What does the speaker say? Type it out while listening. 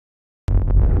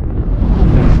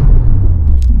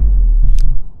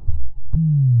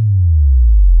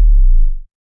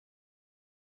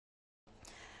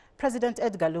President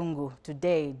EDGAR Lungu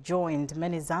today joined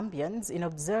many Zambians in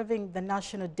observing the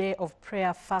National Day of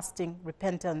Prayer, Fasting,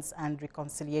 Repentance and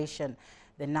Reconciliation.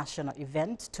 The national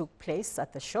event took place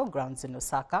at the Showgrounds in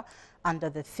Lusaka under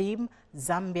the theme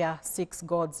Zambia Seeks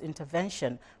God's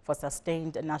Intervention for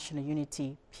Sustained National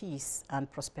Unity, Peace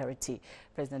and Prosperity.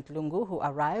 President Lungu, who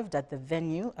arrived at the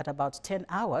venue at about 10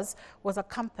 hours, was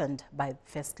accompanied by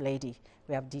First Lady.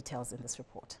 We have details in this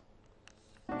report.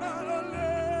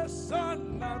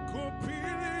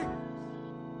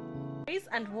 Praise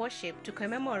and worship to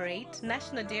commemorate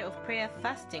National Day of Prayer,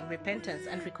 Fasting, Repentance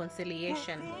and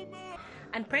Reconciliation.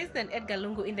 And President EDGAR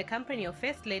Lungu, in the company of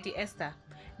First Lady Esther,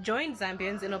 joined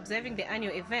Zambians in observing the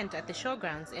annual event at the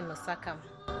Showgrounds in Lusaka.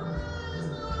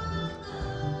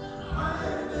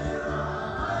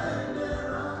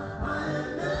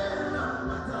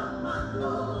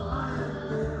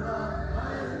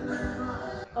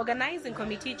 Organizing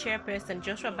Committee Chairperson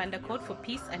Joshua Banda called for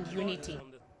peace and unity.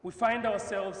 We find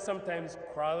ourselves sometimes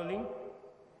quarreling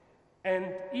and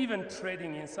even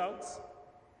trading insults,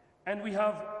 and we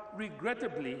have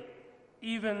regrettably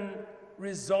even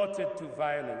resorted to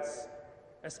violence,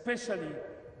 especially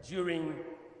during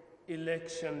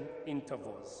election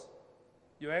intervals.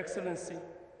 Your Excellency,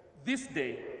 this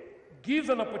day gives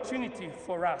an opportunity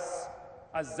for us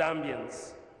as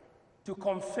Zambians to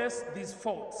confess these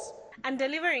faults. And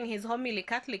delivering his homily,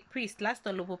 Catholic priest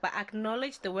Laston Lupupa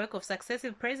acknowledged the work of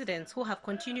successive presidents who have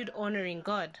continued honoring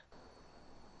God.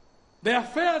 The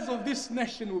affairs of this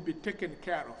nation will be taken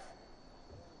care of.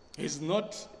 He's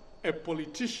not a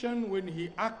politician when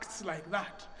he acts like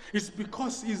that. It's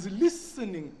because he's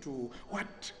listening to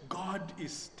what God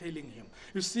is telling him.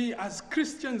 You see, as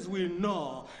Christians, we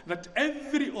know that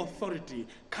every authority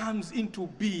comes into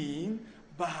being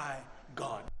by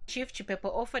God. Chief Chipepo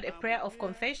offered a prayer of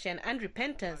confession and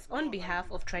repentance on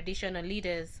behalf of traditional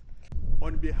leaders.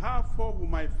 On behalf of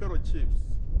my fellow chiefs,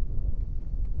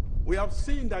 we have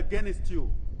sinned against you.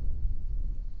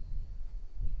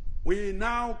 We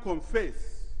now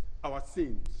confess our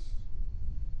sins,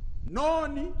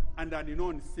 known and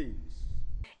unknown sins.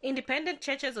 Independent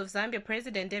Churches of Zambia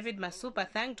President David Masupa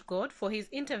thanked God for his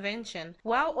intervention,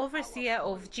 while Overseer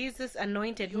of Jesus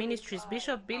Anointed Ministries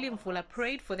Bishop Billy Mvula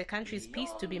prayed for the country's peace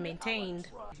to be maintained.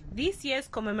 This year's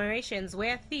commemorations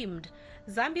were themed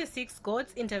Zambia Seeks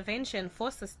God's Intervention for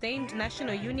Sustained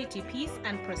National Unity, Peace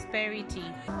and Prosperity.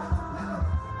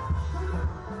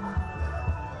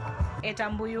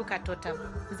 Etambuyu Katota,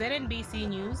 ZNBC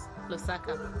News,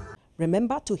 Lusaka.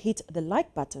 Remember to hit the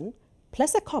like button,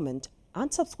 place a comment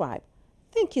and subscribe.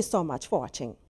 Thank you so much for watching.